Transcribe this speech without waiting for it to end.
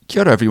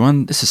Kia ora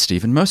everyone, this is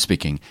Stephen Moe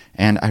speaking,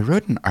 and I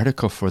wrote an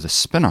article for the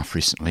Spinoff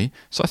recently,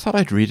 so I thought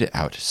I'd read it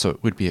out so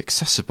it would be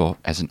accessible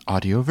as an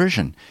audio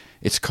version.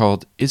 It's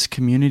called Is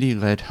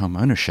Community-Led Home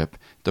Ownership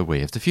the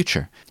Way of the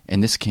Future?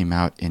 And this came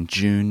out in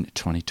June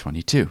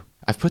 2022.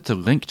 I've put the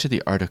link to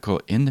the article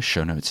in the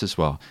show notes as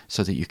well,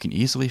 so that you can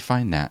easily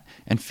find that,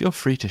 and feel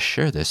free to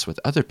share this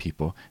with other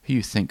people who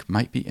you think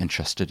might be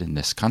interested in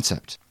this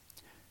concept.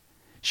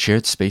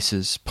 Shared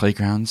spaces,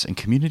 playgrounds, and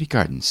community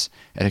gardens.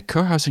 At a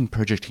co-housing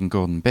project in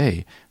Golden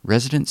Bay,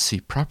 residents see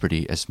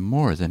property as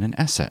more than an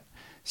asset.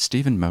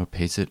 Stephen Moe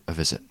pays it a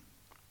visit.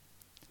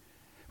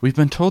 We've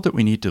been told that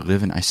we need to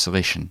live in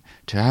isolation,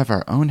 to have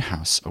our own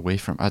house away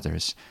from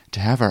others, to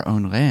have our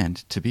own land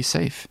to be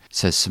safe,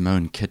 says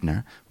Simone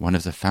Kidner, one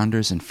of the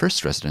founders and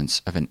first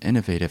residents of an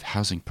innovative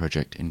housing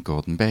project in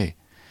Golden Bay.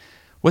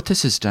 What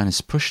this has done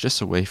is pushed us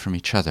away from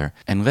each other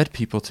and led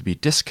people to be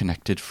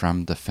disconnected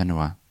from the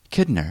whenua.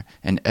 Kidner,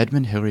 an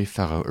Edmund Hillary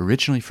Fellow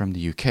originally from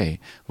the UK,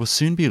 will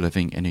soon be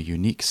living in a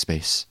unique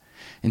space.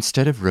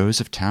 Instead of rows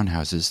of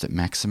townhouses that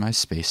maximize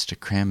space to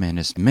cram in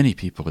as many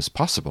people as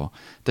possible,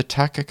 the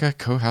Takaka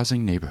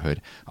co-housing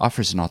neighborhood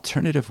offers an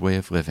alternative way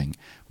of living,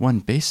 one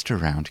based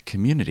around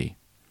community.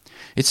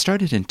 It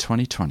started in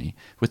 2020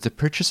 with the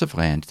purchase of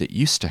land that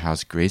used to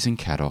house grazing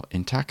cattle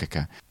in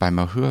Takaka by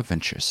Mohua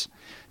Ventures.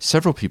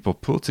 Several people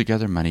pooled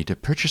together money to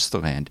purchase the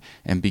land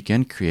and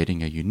begin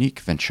creating a unique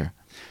venture.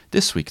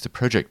 This week, the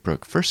project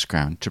broke first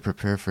ground to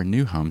prepare for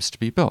new homes to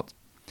be built.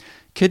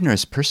 Kidner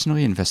is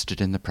personally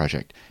invested in the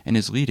project and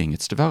is leading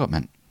its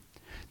development.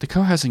 The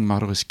co-housing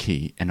model is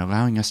key in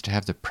allowing us to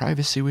have the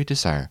privacy we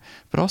desire,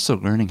 but also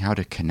learning how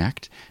to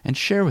connect and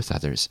share with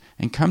others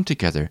and come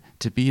together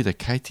to be the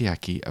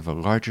kaitiaki of a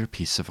larger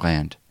piece of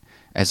land.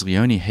 As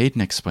Leonie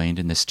Hayden explained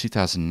in this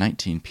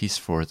 2019 piece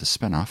for The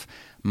Spinoff,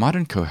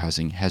 modern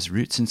co-housing has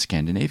roots in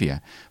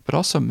Scandinavia, but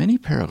also many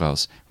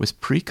parallels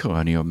with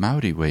pre-colonial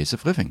Maori ways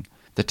of living.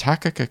 The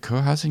Takaka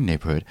co-housing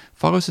neighborhood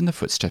follows in the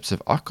footsteps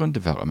of Auckland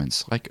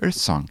developments like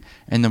Earthsong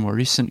and the more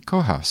recent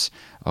Co-House,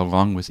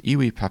 along with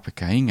iwi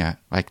papakainga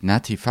like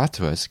Ngāti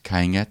Whātua's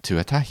Kainga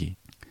Tuatahi.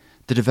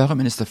 The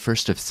development is the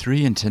first of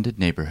 3 intended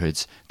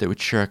neighborhoods that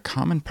would share a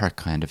common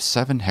parkland of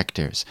 7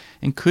 hectares,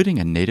 including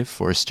a native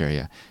forest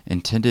area,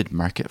 intended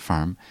market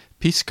farm,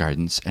 peace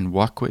gardens, and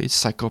walkways,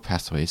 cycle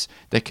pathways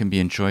that can be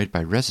enjoyed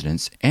by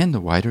residents and the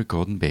wider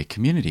Golden Bay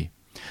community.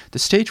 The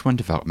Stage 1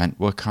 development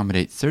will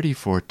accommodate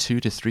 34 2-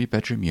 to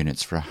 3-bedroom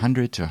units for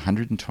 100 to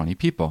 120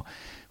 people,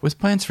 with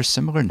plans for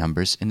similar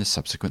numbers in the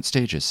subsequent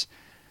stages.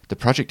 The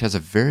project has a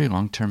very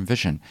long-term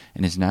vision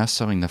and is now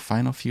selling the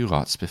final few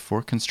lots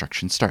before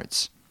construction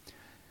starts.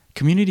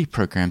 Community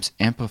programs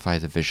amplify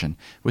the vision,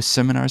 with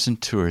seminars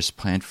and tours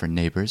planned for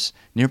neighbors,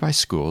 nearby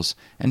schools,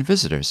 and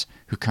visitors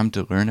who come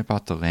to learn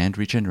about the land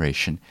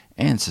regeneration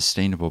and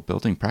sustainable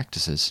building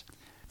practices.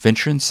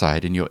 Venture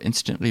inside and you'll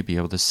instantly be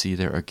able to see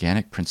their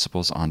organic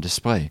principles on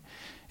display.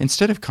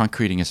 Instead of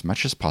concreting as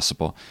much as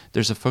possible,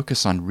 there's a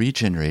focus on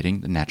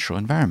regenerating the natural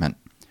environment.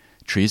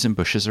 Trees and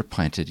bushes are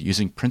planted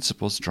using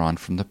principles drawn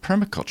from the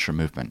permaculture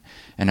movement,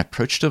 an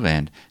approach to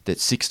land that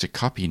seeks to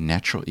copy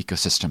natural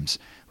ecosystems,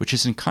 which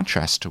is in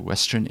contrast to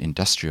Western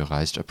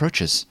industrialized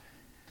approaches.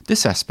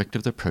 This aspect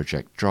of the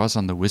project draws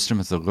on the wisdom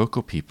of the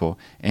local people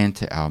and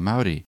Te Ao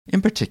Maori,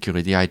 in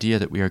particular the idea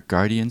that we are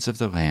guardians of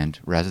the land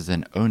rather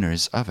than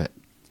owners of it.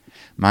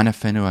 Mana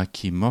Whenua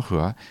ki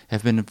Mohua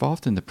have been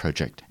involved in the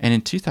project and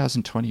in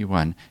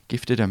 2021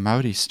 gifted a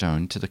Maori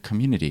stone to the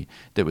community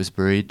that was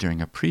buried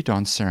during a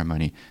pre-dawn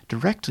ceremony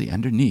directly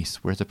underneath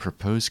where the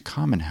proposed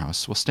common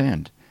house will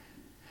stand.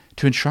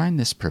 To enshrine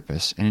this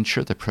purpose and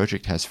ensure the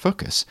project has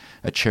focus,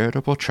 a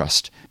charitable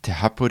trust, Te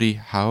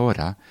Hapori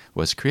Haora,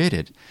 was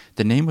created.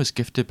 The name was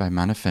gifted by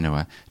Mana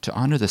Whenua to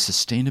honor the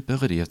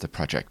sustainability of the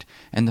project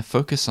and the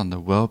focus on the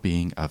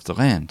well-being of the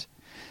land.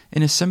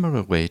 In a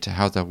similar way to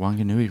how the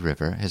Wanganui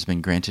River has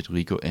been granted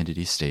legal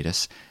entity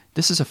status,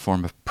 this is a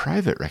form of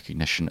private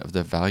recognition of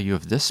the value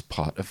of this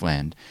plot of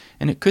land,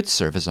 and it could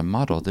serve as a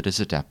model that is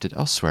adapted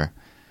elsewhere.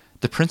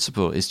 The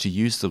principle is to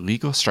use the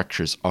legal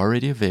structures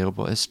already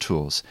available as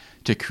tools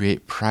to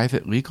create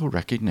private legal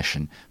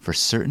recognition for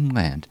certain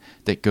land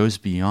that goes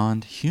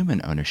beyond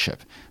human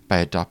ownership by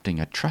adopting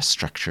a trust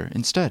structure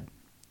instead.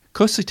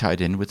 Closely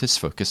tied in with this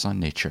focus on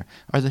nature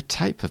are the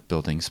type of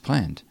buildings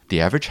planned. The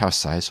average house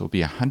size will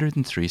be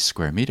 103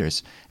 square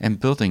meters, and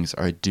buildings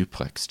are a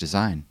duplex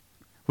design.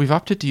 We've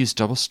opted to use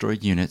double-story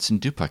units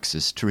and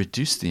duplexes to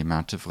reduce the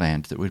amount of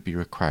land that would be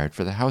required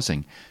for the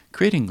housing,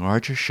 creating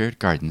larger shared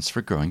gardens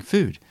for growing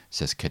food,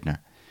 says Kidner.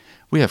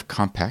 We have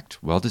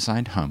compact,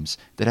 well-designed homes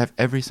that have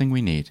everything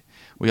we need.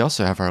 We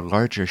also have our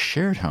larger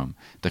shared home,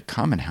 the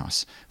common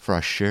house, for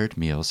our shared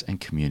meals and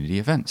community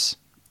events.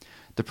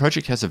 The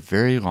project has a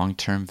very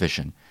long-term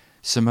vision.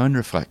 Simone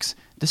reflects,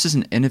 this is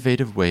an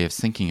innovative way of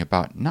thinking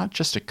about not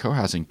just a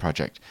co-housing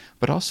project,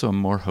 but also a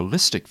more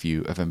holistic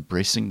view of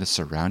embracing the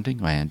surrounding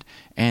land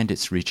and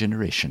its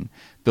regeneration,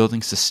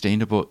 building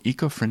sustainable,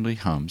 eco-friendly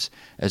homes,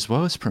 as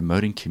well as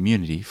promoting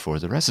community for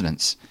the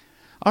residents.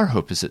 Our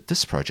hope is that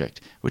this project,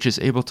 which is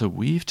able to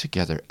weave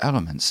together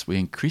elements we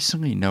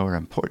increasingly know are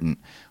important,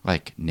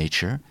 like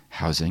nature,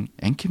 housing,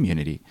 and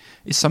community,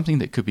 is something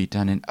that could be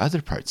done in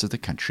other parts of the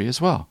country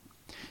as well.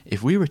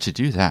 If we were to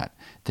do that,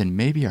 then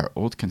maybe our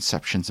old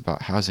conceptions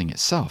about housing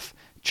itself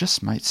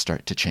just might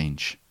start to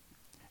change.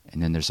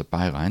 And then there's a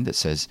byline that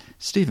says,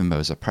 Stephen Moe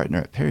is a partner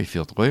at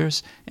Perryfield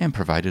Lawyers and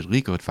provided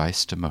legal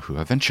advice to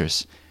Mohua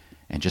Ventures.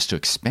 And just to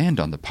expand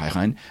on the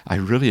byline, I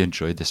really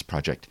enjoyed this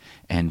project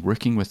and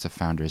working with the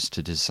founders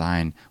to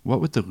design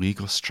what would the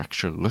legal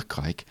structure look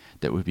like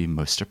that would be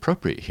most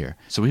appropriate here.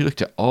 So we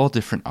looked at all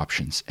different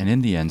options and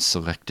in the end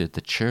selected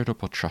the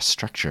charitable trust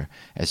structure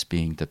as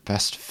being the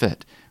best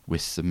fit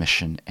with the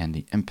mission and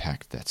the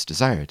impact that's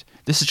desired.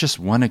 This is just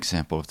one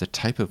example of the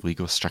type of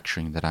legal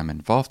structuring that I'm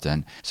involved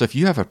in. So if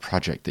you have a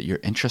project that you're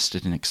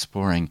interested in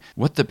exploring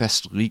what the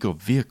best legal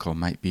vehicle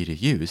might be to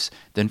use,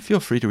 then feel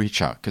free to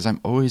reach out because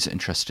I'm always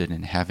interested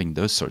in having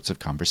those sorts of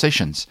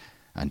conversations.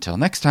 Until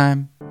next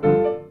time.